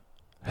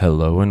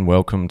Hello and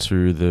welcome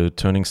to the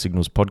Turning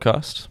Signals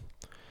podcast.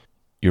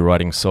 You're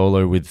riding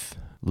solo with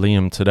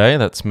Lliam today,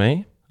 that's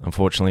me.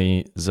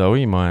 Unfortunately,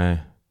 Zoe,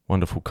 my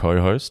wonderful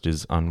co-host,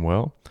 is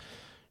unwell.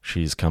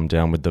 She's come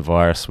down with the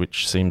virus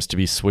which seems to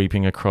be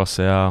sweeping across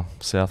our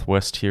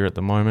southwest here at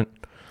the moment.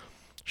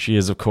 She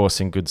is of course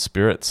in good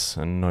spirits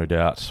and no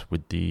doubt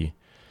with the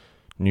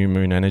new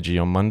moon energy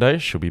on Monday,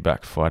 she'll be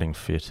back fighting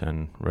fit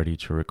and ready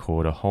to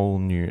record a whole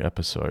new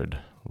episode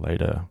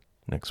later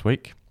next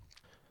week.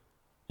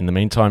 In the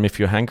meantime, if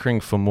you're hankering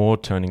for more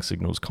Turning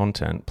Signals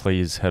content,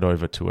 please head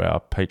over to our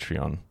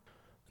Patreon.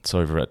 It's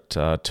over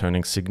at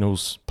Turning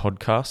Signals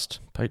Podcast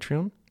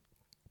Patreon,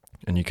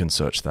 and you can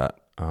search that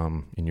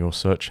in your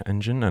search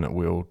engine and it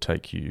will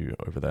take you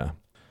over there.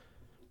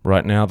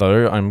 Right now,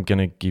 though, I'm going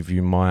to give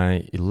you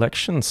my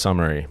election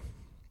summary.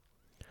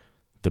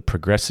 The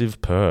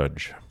Progressive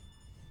Purge.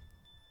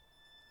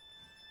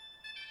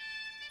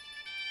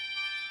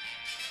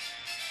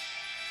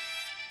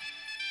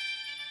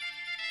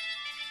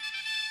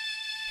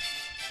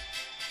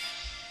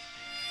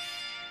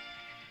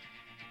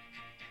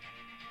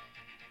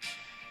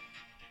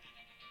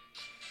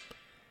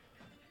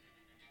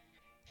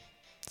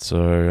 So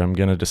I'm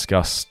going to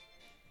discuss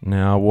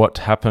now what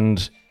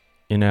happened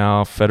in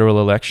our federal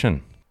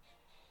election.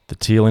 The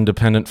teal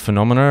independent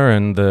phenomena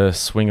and the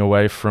swing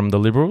away from the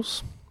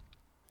Liberals.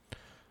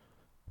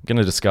 I'm going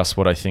to discuss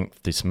what I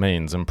think this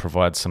means and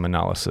provide some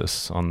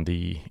analysis on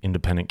the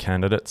independent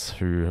candidates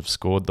who have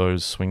scored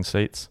those swing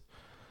seats.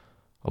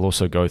 I'll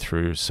also go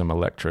through some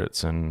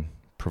electorates and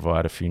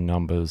provide a few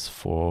numbers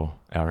for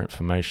our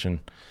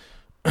information.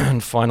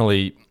 And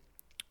finally,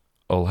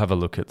 I'll have a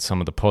look at some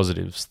of the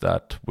positives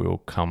that will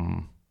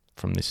come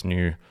from this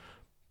new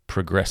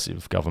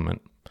progressive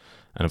government,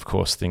 and of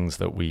course things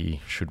that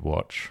we should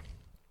watch.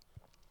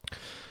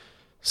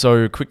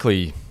 So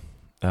quickly,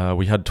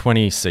 we had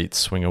 20 seats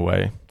swing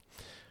away,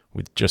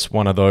 with just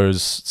one of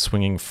those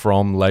swinging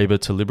from Labor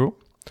to Liberal,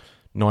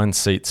 9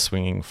 seats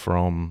swinging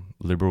from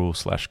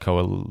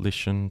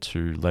Liberal/Coalition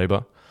to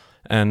Labor,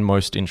 and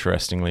most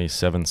interestingly,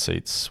 7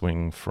 seats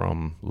swing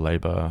from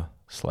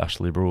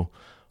Labor/Liberal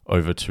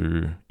over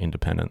to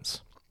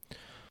independents.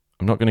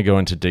 I'm not going to go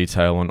into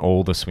detail on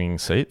all the swinging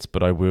seats,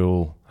 but I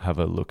will have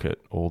a look at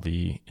all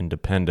the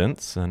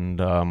independents and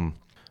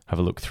have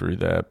a look through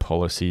their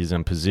policies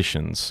and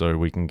positions so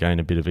we can gain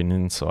a bit of an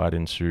insight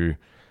into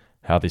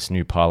how this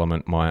new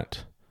parliament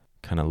might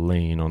kind of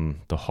lean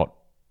on the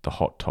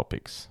hot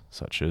topics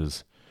such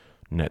as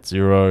net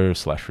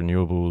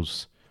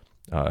zero/renewables,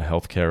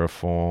 healthcare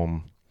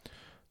reform,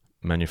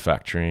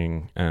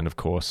 manufacturing, and of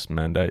course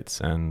mandates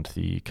and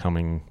the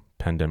coming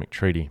pandemic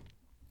treaty.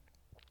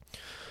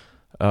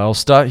 I'll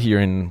start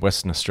here in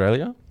Western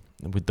Australia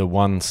with the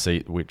one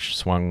seat which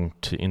swung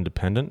to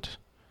independent,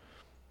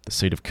 the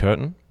seat of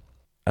Curtin.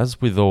 As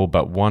with all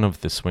but one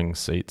of the swing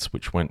seats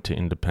which went to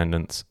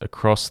independents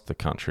across the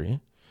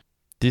country,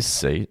 this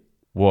seat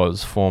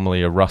was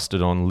formerly a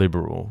rusted-on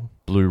Liberal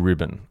blue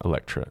ribbon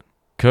electorate.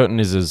 Curtin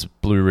is as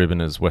blue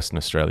ribbon as Western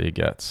Australia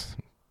gets,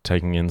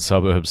 taking in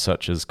suburbs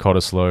such as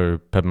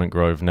Cottesloe, Peppermint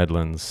Grove,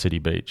 Nedlands, City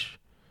Beach,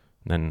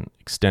 then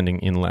extending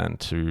inland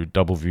to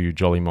Doubleview,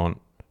 Jollymont,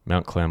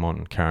 Mount Claremont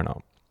and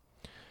Carrinup.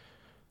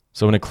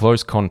 So in a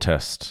close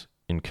contest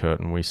in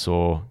Curtin, we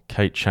saw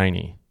Kate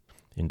Chaney,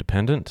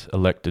 independent,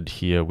 elected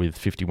here with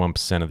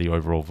 51% of the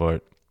overall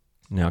vote.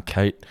 Now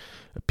Kate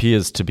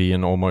appears to be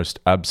an almost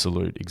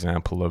absolute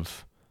example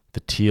of the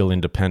teal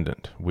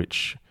independent,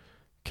 which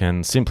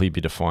can simply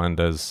be defined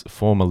as a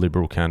former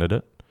Liberal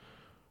candidate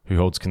who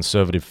holds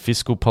conservative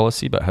fiscal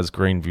policy but has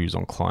green views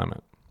on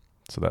climate.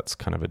 So that's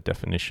kind of a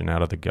definition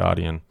out of The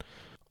Guardian.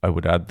 I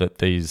would add that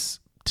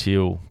these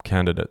teal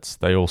candidates,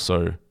 they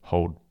also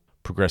hold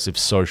progressive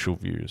social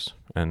views,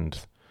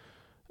 and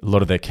a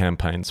lot of their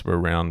campaigns were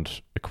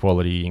around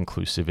equality,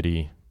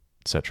 inclusivity,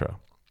 etc.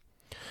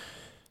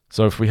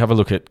 So if we have a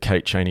look at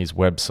Kate Chaney's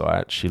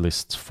website, she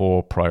lists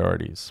 4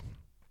 priorities.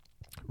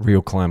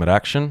 Real climate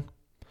action,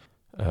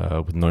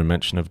 with no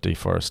mention of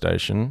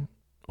deforestation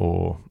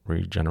or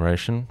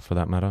regeneration for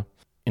that matter.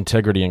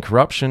 Integrity and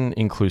corruption,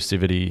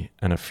 inclusivity,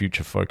 and a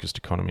future-focused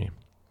economy.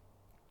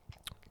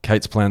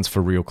 Kate's plans for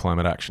real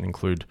climate action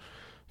include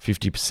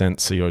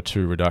 50%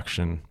 CO2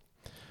 reduction,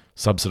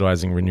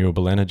 subsidising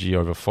renewable energy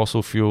over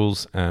fossil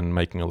fuels, and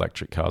making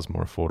electric cars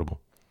more affordable.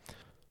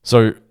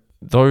 So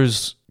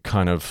those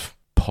kind of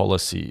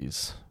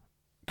policies,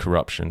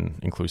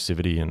 corruption,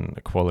 inclusivity, and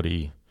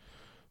equality,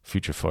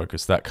 future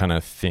focus, that kind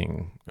of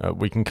thing,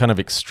 we can kind of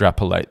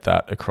extrapolate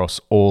that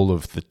across all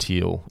of the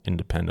teal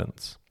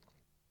independents.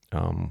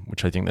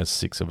 Which I think there's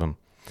 6 of them.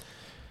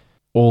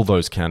 All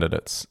those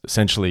candidates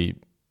essentially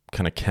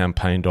kind of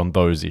campaigned on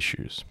those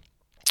issues.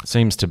 It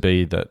seems to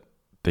be that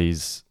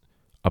these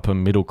upper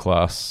middle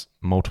class,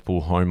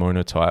 multiple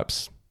homeowner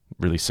types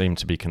really seem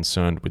to be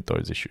concerned with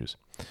those issues,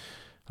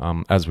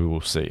 as we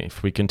will see.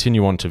 If we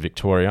continue on to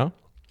Victoria,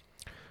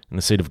 in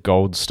the seat of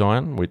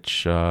Goldstein,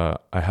 which I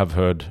have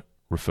heard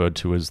referred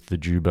to as the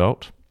Dew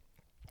Belt,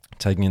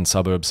 taking in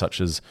suburbs such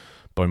as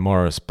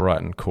Beaumaris,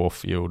 Brighton,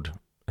 Caulfield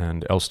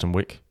and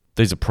Elstonwick,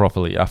 These are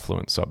properly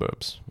affluent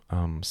suburbs.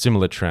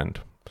 Similar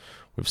trend.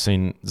 We've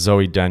seen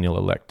Zoe Daniel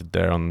elected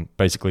there on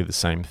basically the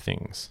same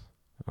things.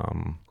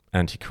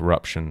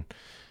 Anti-corruption,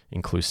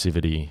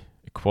 inclusivity,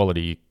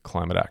 equality,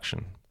 climate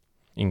action.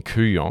 In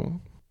Kooyong,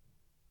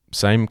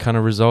 same kind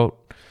of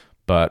result,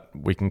 but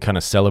we can kind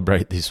of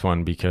celebrate this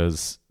one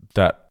because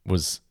that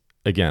was,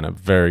 again, a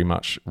very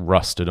much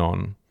rusted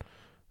on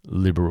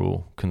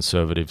Liberal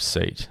Conservative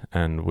seat.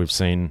 And we've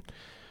seen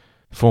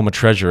former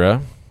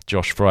Treasurer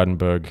Josh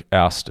Frydenberg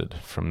ousted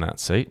from that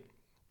seat.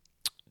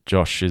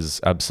 Josh is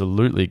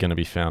absolutely going to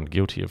be found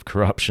guilty of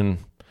corruption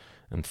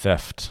and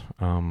theft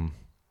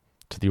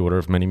to the order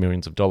of many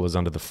millions of dollars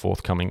under the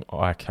forthcoming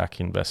ICAC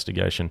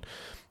investigation.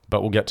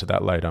 But we'll get to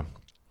that later.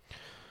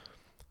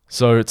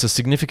 So it's a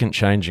significant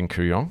change in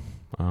Kooyong.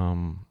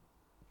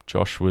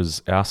 Josh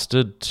was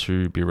ousted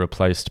to be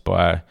replaced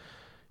by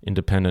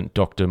independent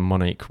Dr.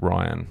 Monique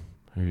Ryan,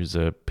 who's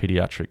a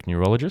pediatric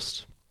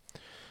neurologist.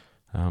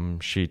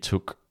 She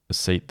took a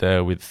seat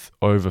there with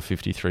over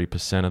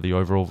 53% of the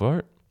overall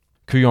vote.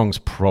 Kooyong's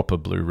proper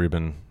blue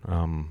ribbon,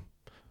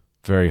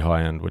 very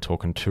high end. We're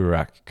talking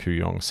Toorak,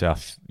 Kooyong,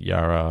 South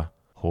Yarra,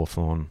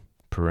 Hawthorn,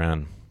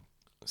 Paran.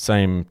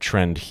 Same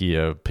trend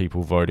here,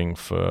 people voting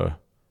for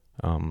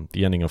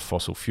the ending of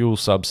fossil fuel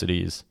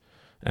subsidies,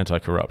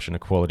 anti-corruption,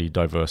 equality,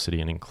 diversity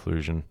and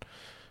inclusion.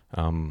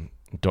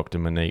 Dr.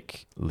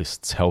 Monique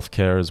lists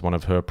healthcare as one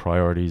of her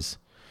priorities.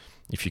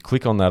 If you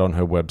click on that on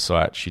her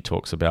website, she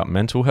talks about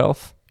mental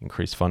health,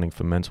 increased funding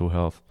for mental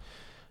health,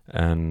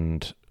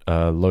 and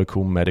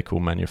local medical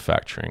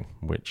manufacturing,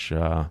 which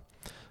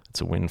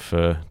it's a win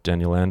for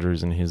Daniel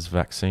Andrews and his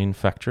vaccine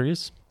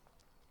factories.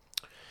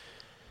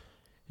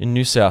 In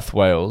New South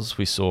Wales,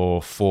 we saw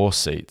 4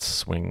 seats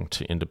swing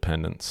to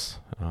independents.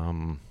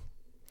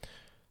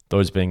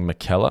 Those being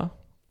Mackellar,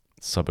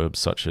 suburbs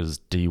such as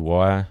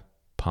DY,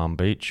 Palm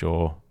Beach,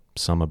 or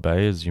Summer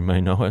Bay, as you may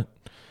know it,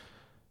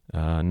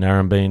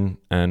 Narrabeen,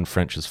 and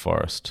French's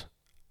Forest.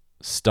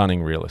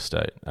 Stunning real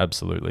estate,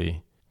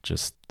 absolutely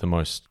just the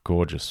most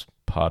gorgeous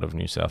part of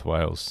New South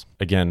Wales.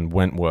 Again,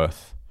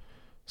 Wentworth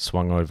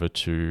swung over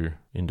to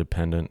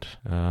independent,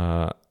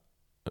 and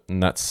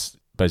that's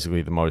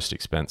basically the most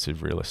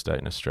expensive real estate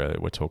in Australia.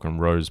 We're talking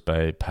Rose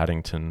Bay,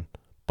 Paddington,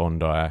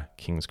 Bondi,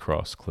 Kings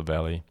Cross,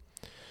 Clovelly,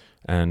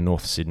 and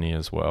North Sydney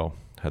as well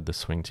had the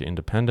swing to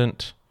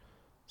independent.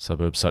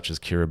 Suburbs such as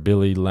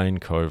Kirribilli, Lane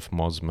Cove,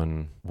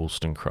 Mosman,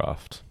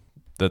 Wollstonecraft.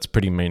 That's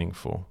pretty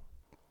meaningful.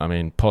 I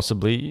mean,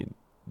 possibly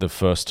the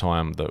first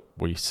time that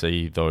we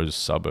see those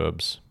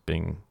suburbs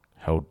being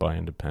held by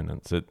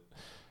independents.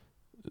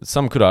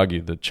 Some could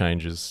argue the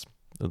changes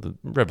are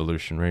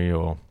revolutionary,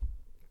 or,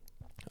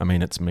 I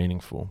mean, it's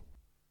meaningful.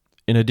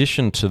 In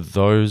addition to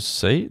those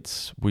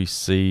seats, we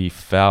see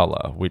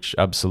Fowler, which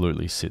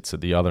absolutely sits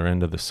at the other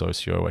end of the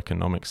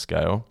socio-economic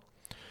scale.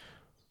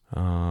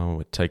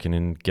 We're taking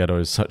in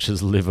ghettos such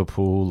as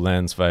Liverpool,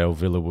 Landsvale,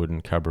 Villawood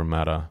and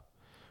Cabramatta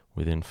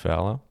within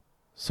Fowler.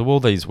 So all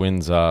these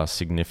wins are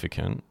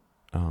significant.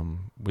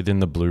 Within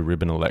the blue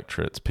ribbon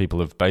electorates, people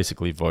have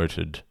basically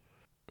voted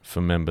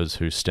for members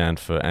who stand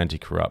for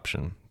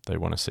anti-corruption. They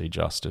want to see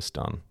justice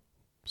done.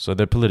 So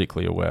they're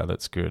politically aware,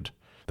 that's good.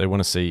 They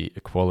want to see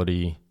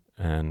equality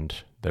and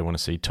they want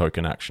to see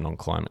token action on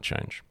climate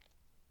change.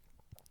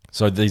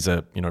 So these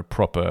are,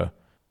 proper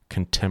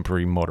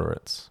contemporary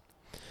moderates.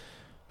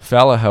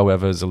 Fowler,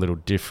 however, is a little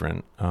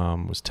different.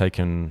 Was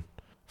taken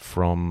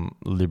from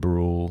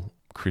Liberal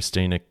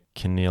Christina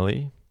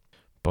Keneally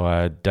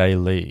by Day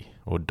Lee,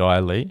 or Dai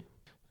Lee.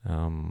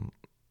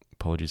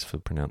 Apologies for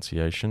the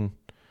pronunciation.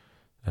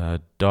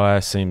 Dai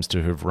seems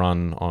to have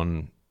run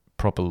on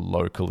proper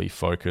locally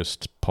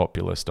focused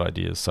populist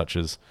ideas such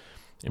as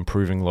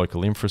improving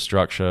local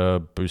infrastructure,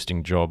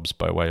 boosting jobs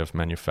by way of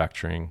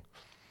manufacturing,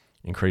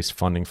 increased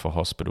funding for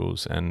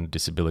hospitals and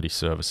disability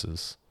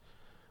services.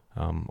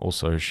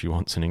 Also, she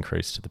wants an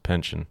increase to the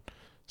pension.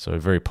 So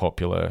very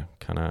popular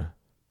kind of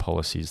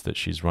policies that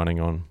she's running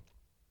on.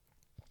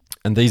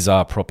 And these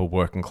are proper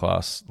working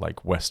class,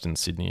 like Western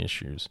Sydney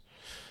issues.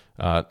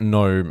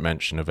 No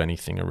mention of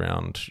anything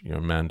around,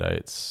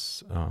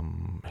 mandates,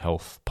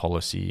 health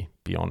policy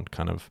beyond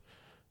kind of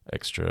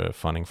extra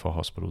funding for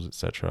hospitals,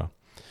 etc.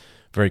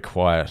 Very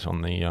quiet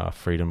on the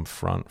freedom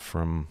front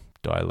from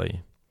Dai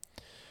Lee.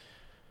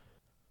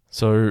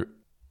 So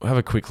we'll have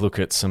a quick look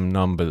at some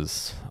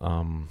numbers,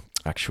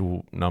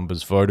 actual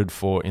numbers voted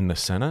for in the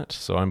Senate.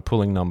 So I'm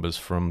pulling numbers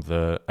from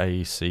the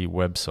AEC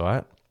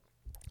website.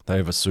 They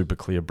have a super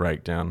clear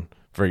breakdown,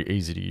 very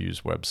easy to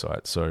use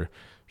website. So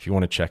if you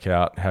want to check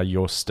out how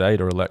your state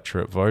or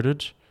electorate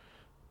voted,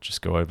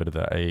 just go over to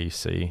the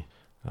AEC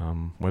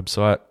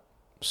website.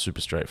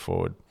 Super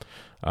straightforward.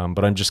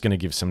 But I'm just going to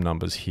give some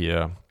numbers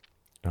here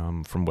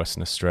from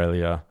Western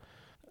Australia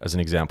as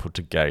an example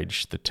to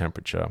gauge the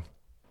temperature.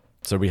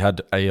 So we had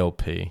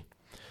ALP,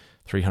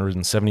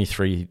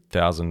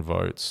 373,000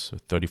 votes,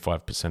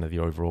 35% of the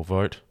overall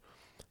vote.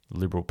 The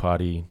Liberal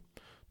Party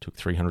took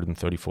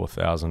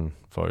 334,000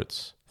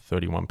 votes,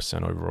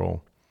 31%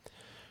 overall.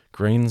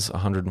 Greens,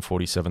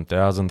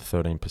 147,000,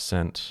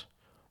 13%.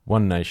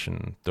 One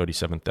Nation,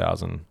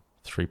 37,000,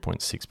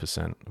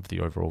 3.6% of the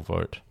overall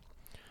vote.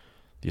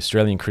 The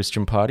Australian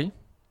Christian Party,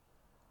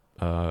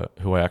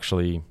 who I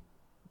actually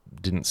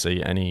didn't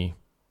see any,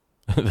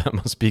 that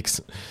must be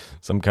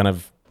some kind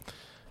of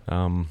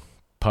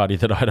party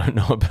that I don't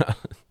know about,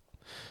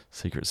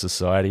 secret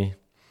society.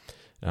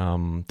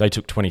 They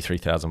took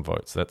 23,000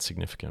 votes. That's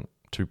significant.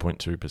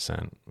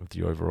 2.2% of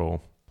the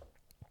overall.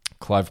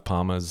 Clive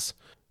Palmer's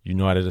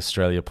United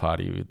Australia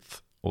Party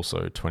with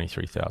also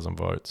 23,000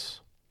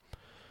 votes.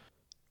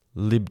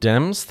 Lib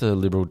Dems, the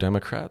Liberal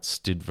Democrats,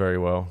 did very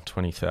well,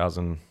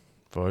 20,000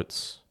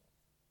 votes,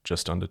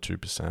 just under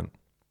 2%.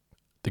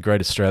 The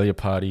Great Australia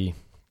Party,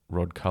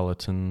 Rod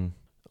Cullerton,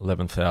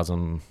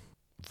 11,000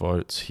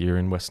 votes here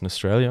in Western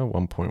Australia,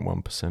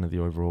 1.1% of the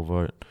overall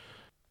vote.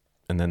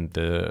 And then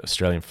the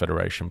Australian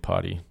Federation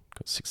Party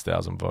got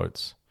 6,000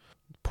 votes,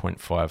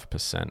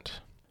 0.5%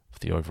 of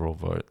the overall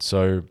vote.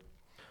 So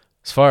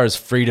as far as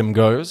freedom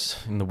goes,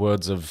 in the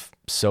words of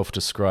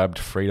self-described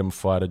freedom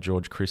fighter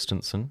George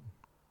Christensen,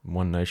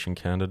 One Nation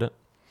candidate,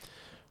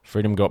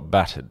 freedom got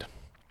battered.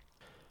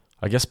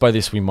 I guess by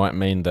this we might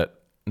mean that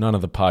none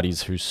of the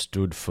parties who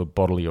stood for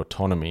bodily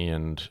autonomy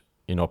and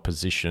in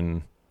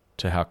opposition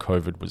to how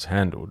COVID was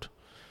handled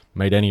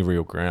made any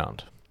real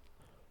ground.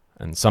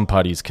 And some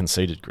parties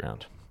conceded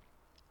ground.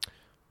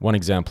 One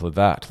example of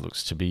that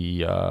looks to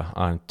be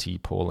Auntie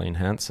Pauline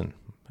Hanson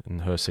in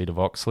her seat of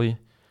Oxley,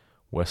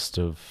 west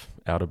of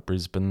outer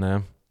Brisbane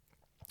there.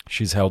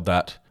 She's held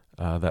that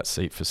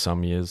seat for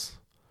some years.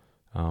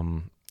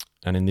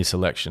 And in this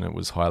election, it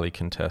was highly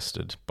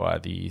contested by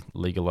the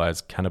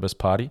legalised cannabis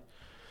party.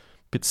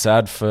 Bit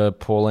sad for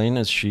Pauline,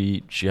 as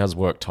she has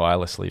worked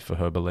tirelessly for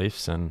her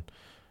beliefs, and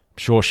I'm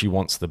sure she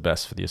wants the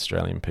best for the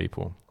Australian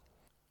people.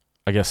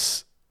 I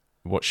guess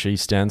what she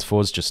stands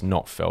for is just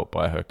not felt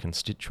by her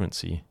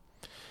constituency,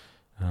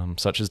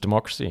 such as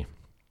democracy.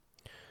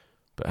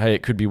 But hey,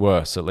 it could be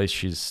worse. At least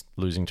she's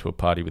losing to a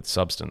party with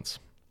substance.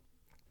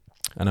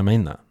 And I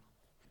mean that.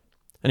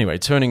 Anyway,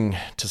 turning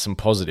to some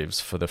positives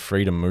for the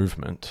freedom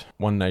movement,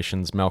 One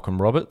Nation's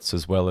Malcolm Roberts,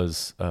 as well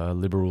as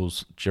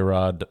Liberals'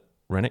 Gerard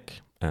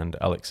Rennick and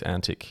Alex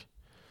Antic,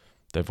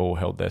 they've all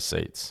held their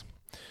seats.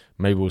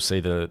 Maybe we'll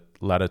see the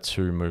latter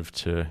two move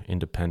to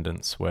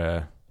independence,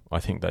 where I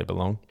think they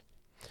belong.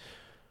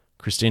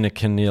 Christina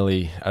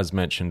Keneally, as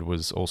mentioned,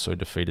 was also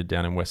defeated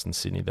down in Western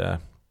Sydney there.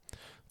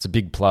 It's a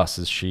big plus,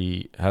 as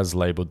she has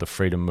labelled the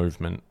freedom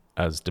movement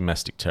as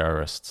domestic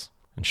terrorists.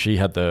 And she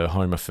had the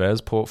Home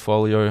Affairs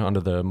portfolio under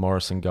the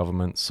Morrison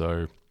government,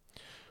 so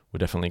we're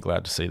definitely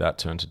glad to see that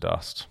turn to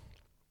dust.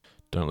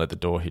 Don't let the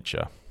door hit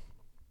you.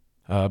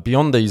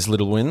 Beyond these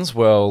little wins,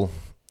 well,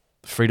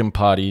 freedom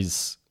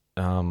parties,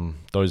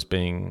 those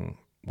being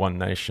One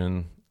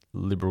Nation,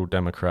 Liberal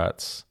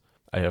Democrats,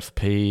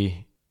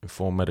 AFP,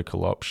 Informed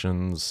Medical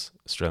Options,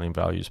 Australian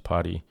Values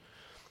Party,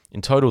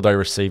 in total they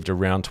received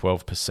around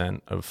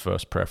 12% of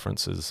first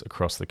preferences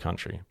across the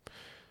country.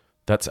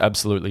 That's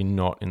absolutely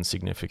not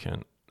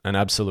insignificant, and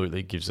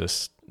absolutely gives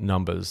us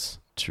numbers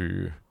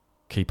to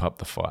keep up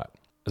the fight.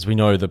 As we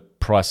know, the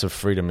price of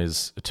freedom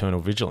is eternal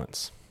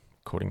vigilance,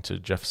 according to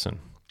Jefferson.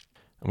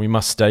 And we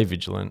must stay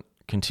vigilant,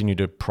 continue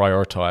to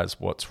prioritise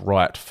what's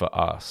right for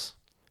us,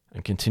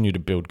 and continue to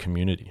build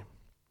community.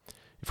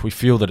 If we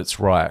feel that it's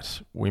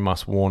right, we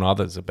must warn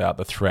others about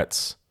the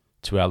threats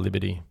to our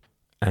liberty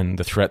and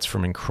the threats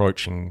from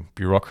encroaching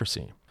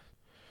bureaucracy.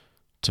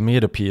 To me,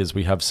 it appears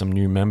we have some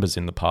new members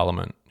in the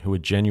Parliament who are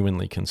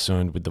genuinely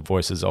concerned with the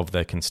voices of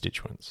their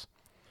constituents.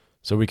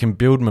 So we can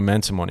build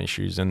momentum on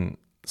issues and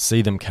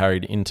see them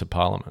carried into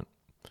Parliament.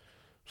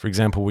 For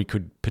example, we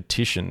could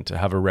petition to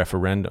have a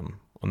referendum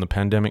on the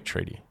pandemic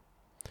treaty.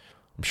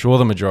 I'm sure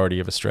the majority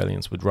of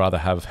Australians would rather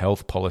have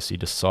health policy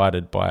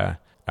decided by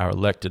our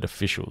elected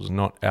officials,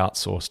 not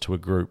outsourced to a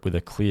group with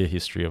a clear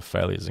history of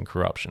failures and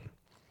corruption.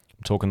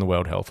 I'm talking the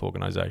World Health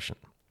Organization.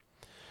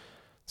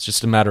 It's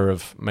just a matter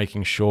of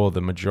making sure the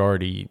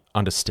majority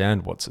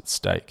understand what's at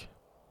stake.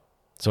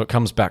 So it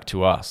comes back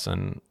to us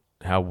and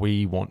how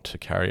we want to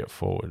carry it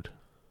forward.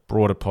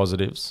 Broader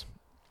positives.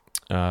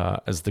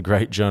 As the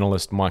great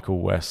journalist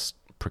Michael West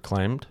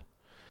proclaimed,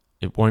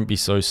 it won't be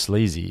so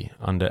sleazy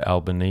under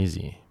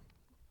Albanese.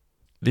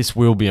 This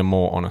will be a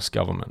more honest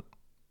government.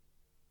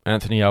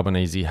 Anthony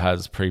Albanese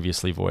has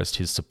previously voiced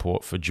his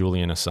support for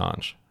Julian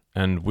Assange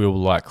and will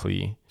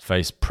likely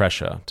face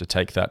pressure to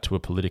take that to a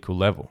political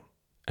level.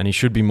 And he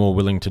should be more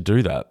willing to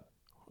do that.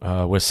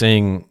 We're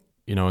seeing,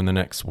 in the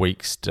next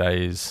weeks,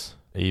 days,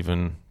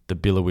 even the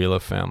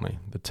Biloela family,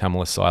 the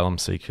Tamil asylum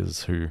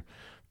seekers who've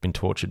been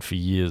tortured for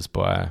years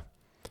by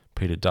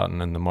Peter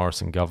Dutton and the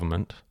Morrison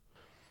government,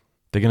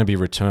 they're going to be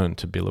returned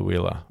to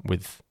Biloela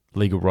with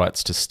legal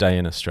rights to stay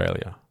in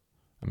Australia.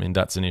 I mean,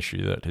 that's an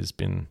issue that has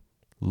been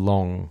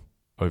long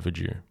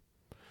overdue.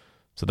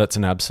 So that's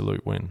an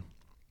absolute win.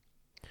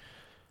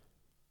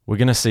 We're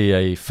going to see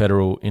a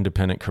federal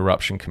independent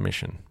corruption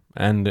commission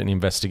and an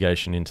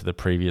investigation into the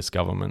previous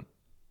government.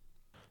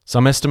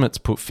 Some estimates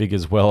put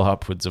figures well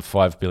upwards of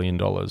 $5 billion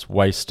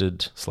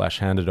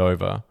wasted/handed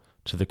over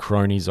to the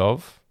cronies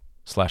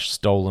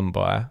of/stolen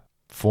by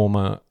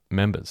former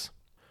members.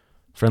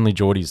 Friendly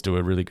Geordies do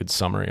a really good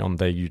summary on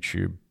their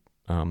YouTube.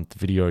 The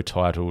video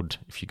titled,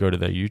 if you go to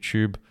their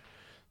YouTube,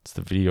 it's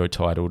the video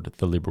titled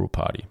The Liberal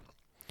Party.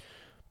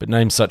 But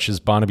names such as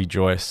Barnaby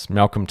Joyce,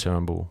 Malcolm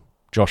Turnbull,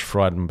 Josh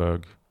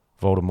Frydenberg,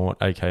 Voldemort,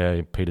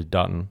 aka Peter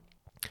Dutton,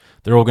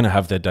 they're all going to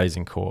have their days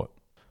in court.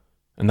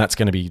 And that's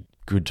going to be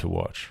good to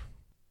watch.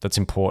 That's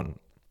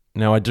important.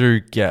 Now, I do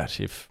get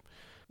if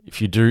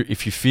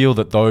you feel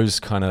that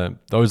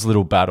those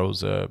little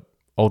battles are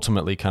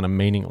ultimately kind of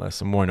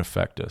meaningless and won't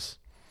affect us.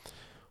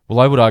 Well,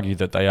 I would argue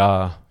that they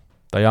are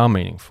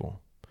meaningful.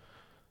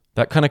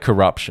 That kind of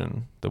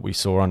corruption that we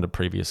saw under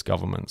previous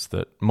governments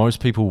that most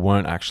people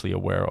weren't actually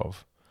aware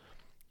of.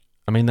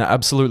 I mean, that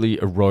absolutely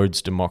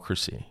erodes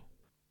democracy.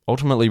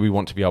 Ultimately, we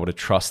want to be able to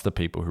trust the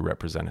people who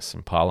represent us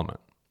in Parliament.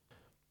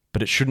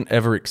 But it shouldn't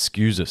ever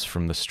excuse us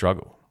from the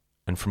struggle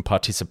and from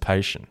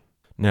participation.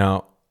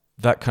 Now,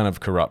 that kind of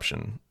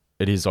corruption,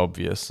 it is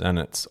obvious and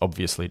it's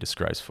obviously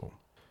disgraceful.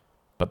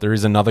 But there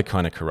is another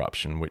kind of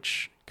corruption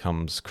which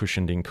comes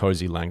cushioned in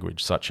cozy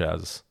language such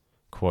as,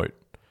 quote,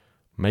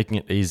 making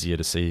it easier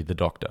to see the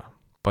doctor.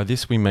 By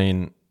this we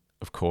mean,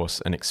 of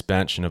course, an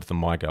expansion of the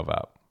MyGov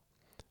app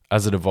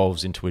as it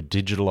evolves into a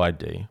digital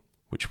ID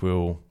which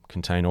will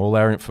contain all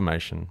our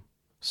information,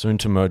 soon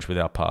to merge with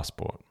our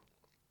passport.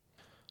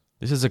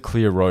 This is a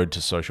clear road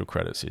to social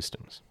credit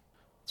systems.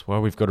 That's why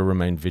we've got to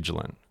remain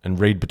vigilant and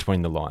read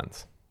between the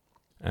lines.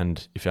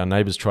 And if our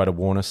neighbours try to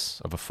warn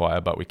us of a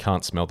fire but we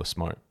can't smell the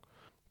smoke,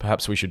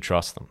 perhaps we should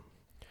trust them.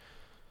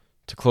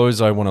 To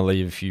close, I want to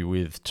leave you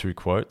with two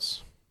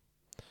quotes.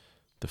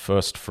 The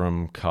first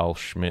from Carl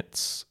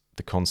Schmitt's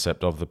The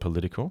Concept of the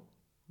Political.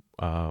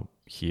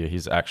 Here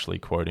he's actually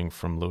quoting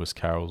from Lewis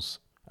Carroll's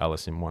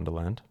Alice in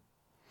Wonderland.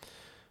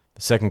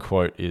 The second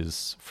quote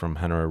is from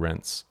Hannah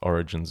Arendt's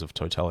Origins of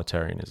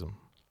Totalitarianism.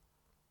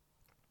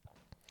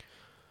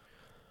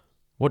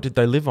 What did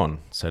they live on?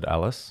 Said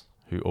Alice,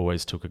 who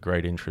always took a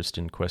great interest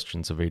in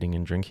questions of eating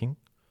and drinking.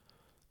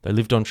 They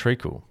lived on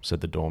treacle, said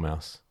the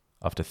Dormouse,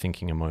 after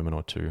thinking a moment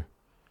or two.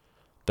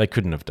 They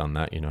couldn't have done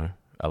that,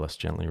 Alice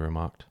gently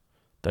remarked.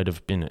 They'd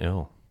have been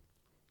ill.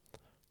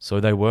 So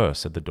they were,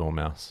 said the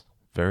Dormouse,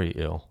 very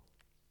ill.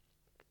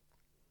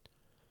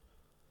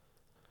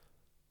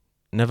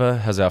 Never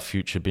has our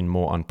future been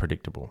more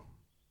unpredictable.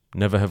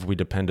 Never have we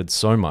depended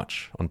so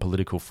much on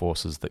political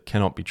forces that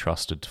cannot be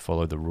trusted to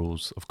follow the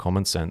rules of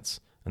common sense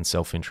and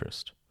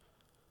self-interest.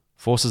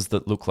 Forces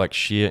that look like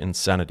sheer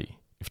insanity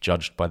if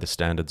judged by the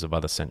standards of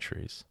other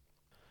centuries.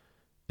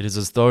 It is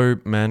as though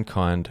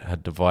mankind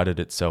had divided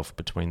itself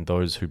between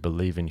those who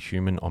believe in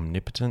human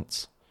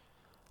omnipotence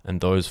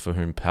and those for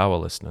whom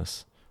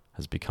powerlessness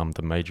has become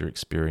the major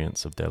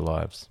experience of their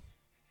lives.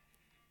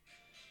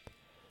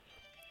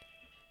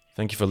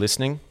 Thank you for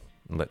listening,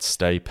 and let's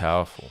stay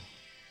powerful.